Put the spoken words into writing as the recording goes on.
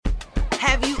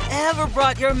Have you ever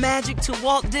brought your magic to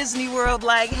Walt Disney World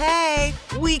like, hey,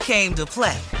 we came to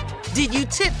play? Did you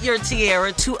tip your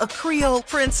tiara to a Creole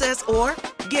princess or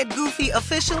get goofy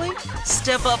officially?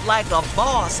 Step up like a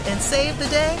boss and save the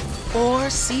day? Or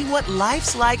see what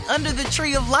life's like under the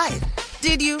tree of life?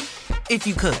 Did you? If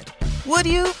you could. Would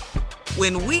you?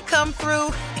 When we come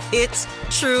through, it's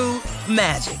true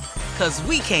magic. 'Cause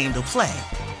we came to play.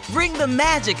 Bring the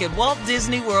magic at Walt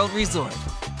Disney World Resort.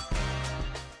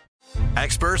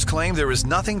 Experts claim there is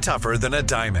nothing tougher than a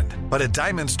diamond. But at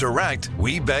Diamonds Direct,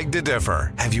 we beg to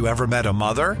differ. Have you ever met a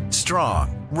mother?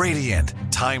 Strong, radiant,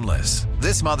 timeless.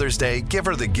 This Mother's Day, give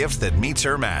her the gift that meets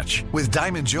her match. With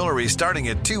diamond jewelry starting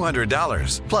at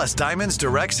 $200. Plus Diamonds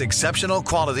Direct's exceptional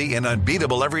quality and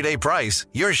unbeatable everyday price,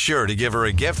 you're sure to give her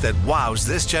a gift that wows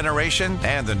this generation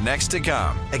and the next to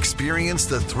come. Experience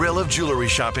the thrill of jewelry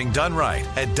shopping done right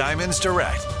at Diamonds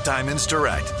Direct. Diamonds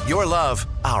Direct. Your love,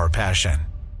 our passion.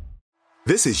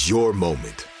 This is your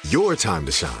moment, your time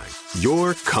to shine,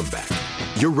 your comeback.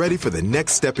 You're ready for the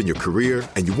next step in your career,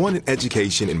 and you want an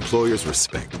education employers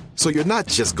respect. So you're not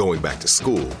just going back to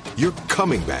school, you're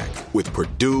coming back with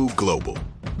Purdue Global.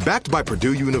 Backed by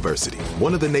Purdue University,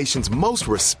 one of the nation's most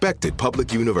respected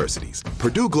public universities,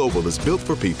 Purdue Global is built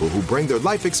for people who bring their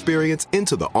life experience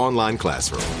into the online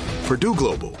classroom. Purdue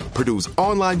Global, Purdue's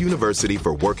online university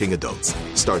for working adults.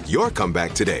 Start your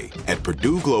comeback today at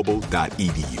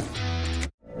purdueglobal.edu.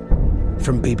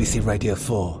 From BBC Radio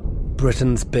 4,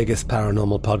 Britain's biggest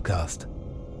paranormal podcast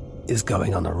is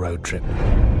going on a road trip.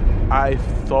 I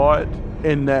thought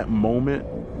in that moment,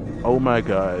 oh my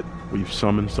God, we've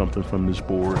summoned something from this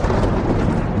board.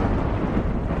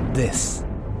 This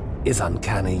is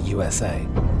Uncanny USA.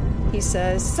 He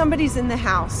says, somebody's in the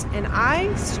house, and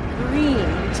I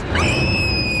screamed.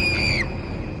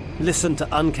 Listen to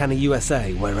Uncanny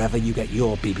USA wherever you get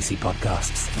your BBC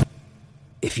podcasts,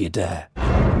 if you dare.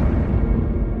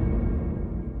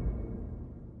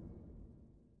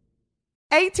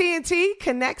 AT&T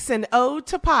connects an ode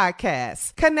to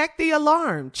podcasts. Connect the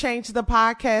alarm. Change the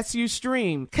podcast you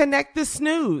stream. Connect the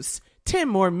snooze. 10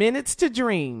 more minutes to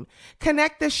dream.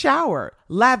 Connect the shower.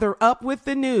 Lather up with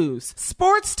the news.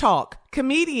 Sports talk,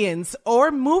 comedians,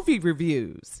 or movie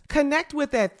reviews. Connect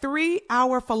with that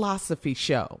 3-hour philosophy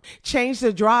show. Change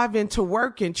the drive into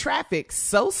work in traffic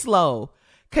so slow.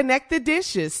 Connect the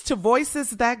dishes to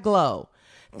voices that glow.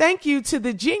 Thank you to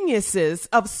the geniuses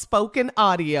of spoken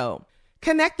audio.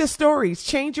 Connect the stories,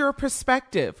 change your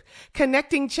perspective.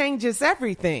 Connecting changes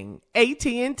everything.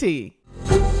 AT&T.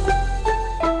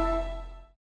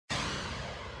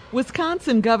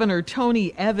 Wisconsin Governor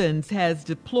Tony Evans has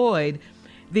deployed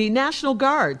the National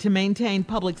Guard to maintain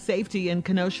public safety in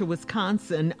Kenosha,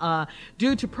 Wisconsin,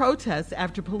 due to protests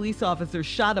after police officers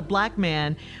shot a black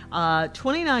man,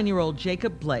 29-year-old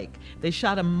Jacob Blake. They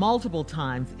shot him multiple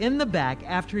times in the back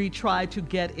after he tried to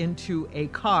get into a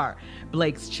car.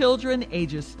 Blake's children,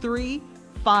 ages 3,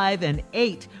 5, and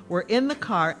 8, were in the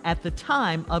car at the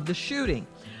time of the shooting.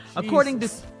 According to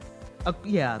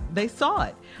they saw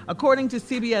it. According to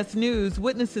CBS News,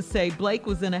 witnesses say Blake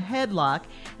was in a headlock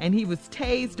and he was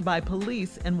tased by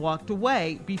police and walked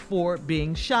away before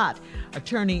being shot.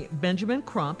 Attorney Benjamin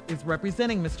Crump is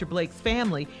representing Mr. Blake's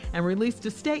family and released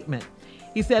a statement.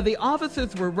 He said the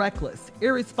officers were reckless,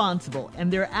 irresponsible,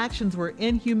 and their actions were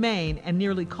inhumane and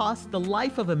nearly cost the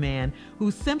life of a man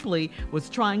who simply was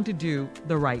trying to do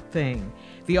the right thing.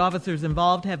 The officers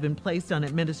involved have been placed on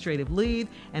administrative leave,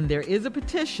 and there is a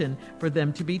petition for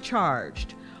them to be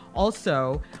charged.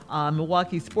 Also,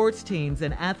 Milwaukee sports teams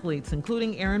and athletes,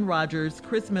 including Aaron Rodgers,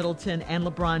 Chris Middleton, and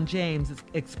LeBron James,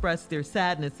 expressed their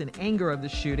sadness and anger of the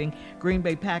shooting. Green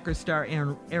Bay Packers star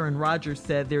Aaron Rodgers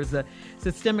said there's a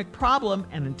systemic problem,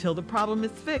 and until the problem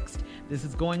is fixed, this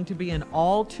is going to be an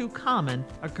all too common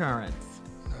occurrence.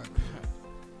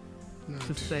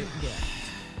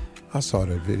 I saw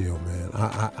that video, man.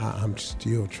 I'm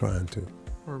still trying to.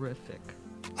 Horrific.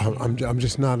 I'm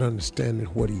just not understanding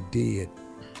what he did.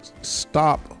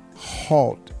 Stop,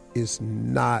 halt does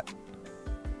not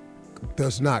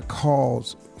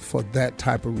cause for that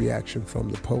type of reaction from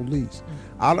the police.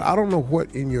 I don't know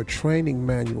what in your training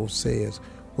manual says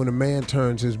when a man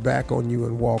turns his back on you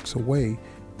and walks away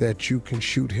that you can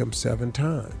shoot him 7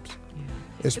 times. Yeah.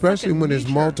 Especially when there's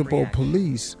multiple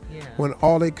police. Yeah. When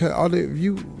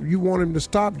you want him to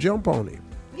stop, jump on him.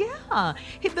 Yeah,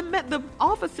 the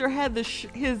officer had his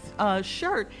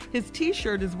shirt, his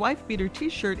T-shirt, his wife beater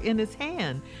T-shirt in his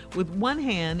hand with one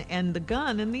hand and the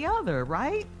gun in the other,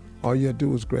 right? All you had to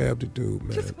do was grab the dude,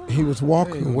 man. He was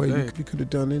walking away. You could have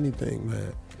done anything,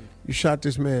 man. You shot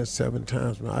this man 7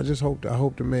 times, man. I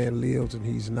hope the man lives and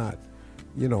he's not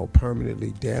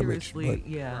permanently damaged. Seriously, But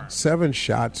yeah. 7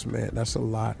 shots, man, that's a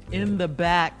lot. Man. In the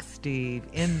back, Steve.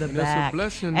 In the back. It's a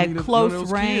blessing at none close of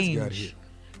those range. kids got hit.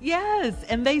 Yes,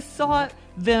 and they saw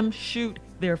them shoot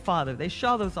their father. They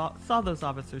saw those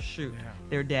officers shoot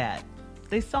their dad.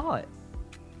 They saw it.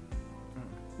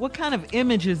 What kind of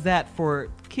image is that for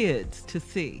kids to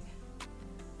see?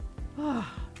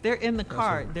 They're in the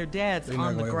car. Their dad's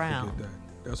on the ground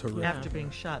That's horrific. after being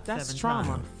shot. That's 7 trauma.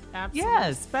 times. Absolutely.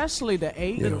 Yes. Especially the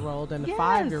 8-year-old and the Yes.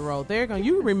 5-year-old. They're going.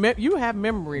 You have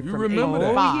memory from remember 8 that.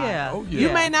 to 5. Yeah. Oh, yeah.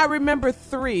 You may not remember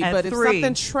 3, At but 3. if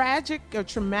something tragic or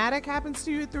traumatic happens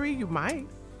to you at 3, you might.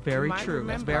 Very might true.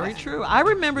 remember Very that. true. I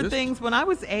remember things when I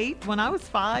was 8, when I was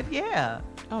 5. Yeah.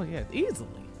 Oh yeah, easily.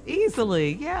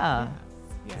 Easily. Yeah.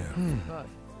 Yeah. But,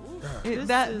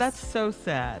 That's so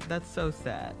sad. That's so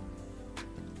sad.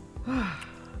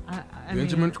 I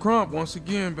Benjamin mean, Crump, once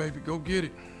again, baby, go get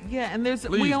it. yeah, and we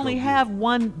Please only go get have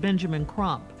one Benjamin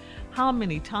Crump. How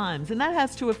many times? And that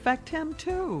has to affect him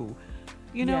too.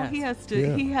 Yes. He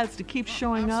has to keep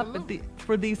showing up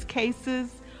for these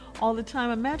cases all the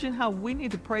time. Imagine how we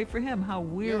need to pray for him, how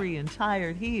weary and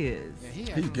tired he is.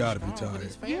 He got to be tired.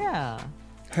 Yeah.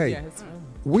 Hey,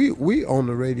 we on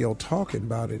the radio talking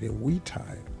about it, and we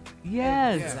tired.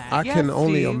 Yes. I Yes, can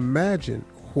only Steve. imagine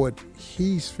what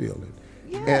he's feeling.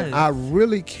 Yes. And I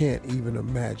really can't even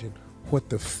imagine what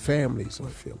the families are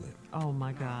feeling. Oh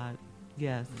my God.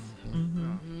 Yes.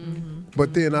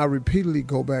 But then I repeatedly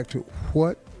go back to,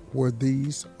 what were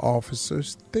these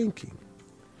officers thinking?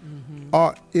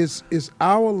 Is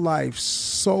our life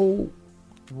so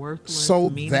Worthless,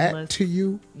 that meaningless. to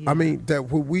you? I mean, that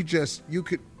we just you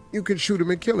could shoot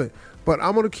him and kill him. But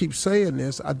I'm going to keep saying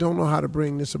this. I don't know how to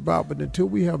bring this about, but until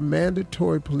we have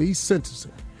mandatory police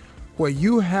sentencing, where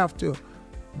you have to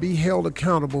be held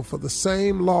accountable for the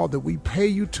same law that we pay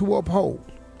you to uphold.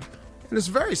 And it's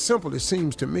very simple, it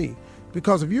seems to me,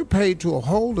 because if you're paid to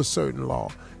uphold a certain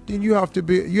law, then you have to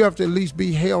at least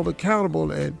be held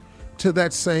accountable and to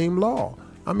that same law.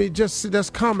 I mean, that's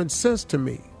common sense to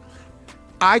me.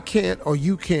 I can't or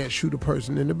you can't shoot a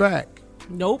person in the back.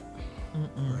 Nope.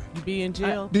 You be in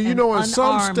jail. Do you know in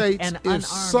some unarmed states, and if unarmed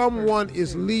someone person,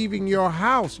 is too. leaving your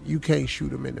house, you can't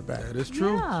shoot them in the back. That is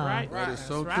true. Yeah. Right. That is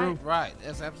so That's true. Right.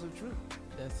 That's absolutely true.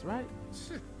 That's right.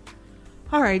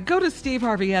 All right, go to Steve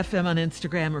Harvey FM on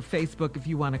Instagram or Facebook if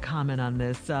you want to comment on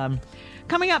this.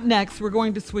 Coming up next, we're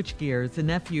going to switch gears. The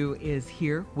nephew is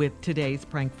here with today's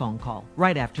prank phone call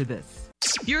right after this.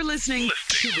 You're listening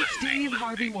to the Steve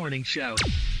Harvey Morning Show.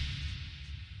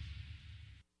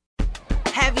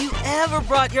 Have you ever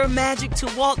brought your magic to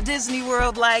Walt Disney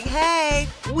World like, hey,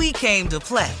 we came to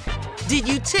play? Did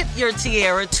you tip your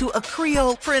tiara to a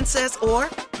Creole princess or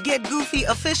get goofy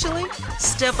officially?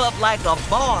 Step up like a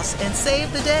boss and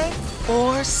save the day?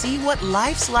 Or see what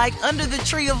life's like under the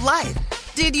tree of life?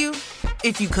 Did you?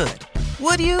 If you could.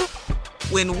 Would you?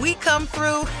 When we come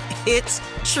through, it's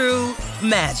true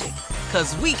magic.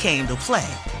 'Cause we came to play.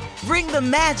 Bring the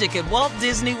magic at Walt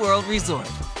Disney World Resort.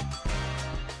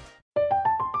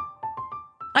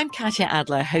 I'm Katya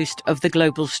Adler, host of The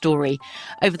Global Story.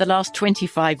 Over the last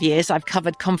 25 years, I've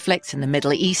covered conflicts in the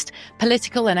Middle East,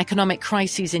 political and economic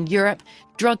crises in Europe,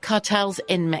 drug cartels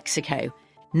in Mexico.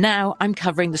 Now I'm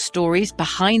covering the stories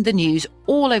behind the news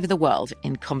all over the world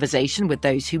in conversation with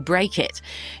those who break it.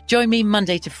 Join me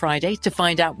Monday to Friday to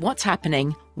find out what's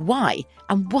happening, why,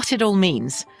 and what it all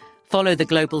means. Follow The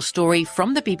Global Story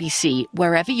from the BBC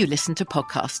wherever you listen to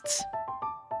podcasts.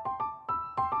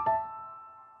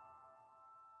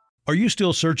 Are you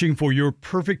still searching for your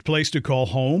perfect place to call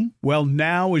home? Well,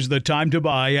 now is the time to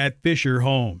buy at Fisher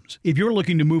Homes. If you're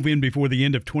looking to move in before the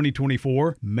end of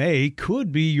 2024, May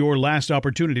could be your last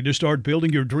opportunity to start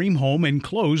building your dream home and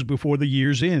close before the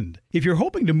year's end. If you're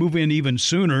hoping to move in even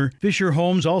sooner, Fisher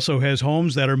Homes also has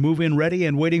homes that are move-in ready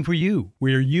and waiting for you,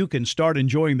 where you can start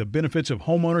enjoying the benefits of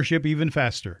homeownership even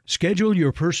faster. Schedule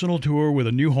your personal tour with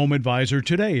a new home advisor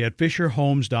today at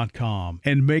FisherHomes.com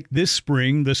and make this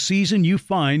spring the season you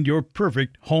find your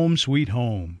perfect home sweet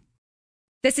home.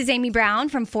 This is Amy Brown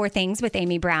from 4 Things with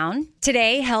Amy Brown.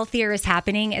 Today, healthier is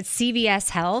happening at CVS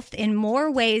Health in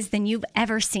more ways than you've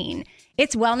ever seen.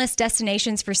 It's wellness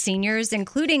destinations for seniors,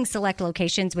 including select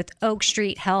locations with Oak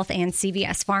Street Health and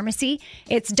CVS Pharmacy.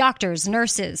 It's doctors,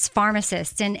 nurses,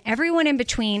 pharmacists, and everyone in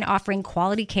between offering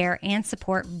quality care and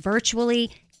support virtually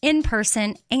in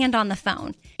person and on the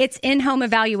phone. It's in-home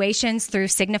evaluations through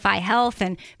Signify Health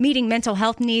and meeting mental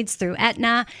health needs through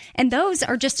Aetna. And those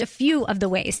are just a few of the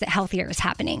ways that Healthier is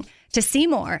happening. To see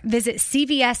more, visit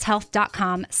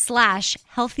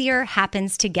cvshealth.com/healthier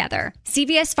happens together.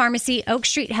 CVS Pharmacy, Oak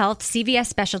Street Health, CVS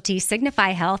Specialty, Signify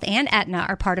Health, and Aetna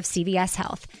are part of CVS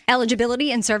Health.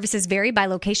 Eligibility and services vary by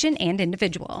location and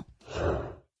individual.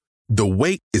 The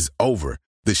wait is over.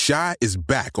 The Chi is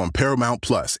back on Paramount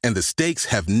Plus, and the stakes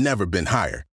have never been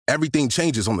higher. Everything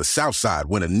changes on the South Side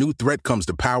when a new threat comes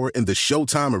to power in the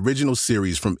Showtime original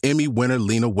series from Emmy winner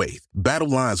Lena Waithe. Battle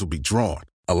lines will be drawn,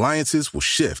 alliances will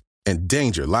shift, and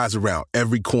danger lies around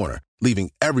every corner, leaving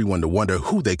everyone to wonder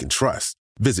who they can trust.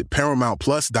 Visit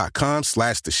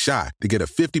ParamountPlus.com/The Chi to get a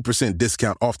 50%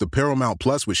 discount off the Paramount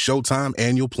Plus with Showtime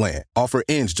annual plan. Offer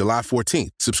ends July 14th.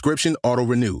 Subscription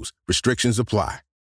auto-renews. Restrictions apply.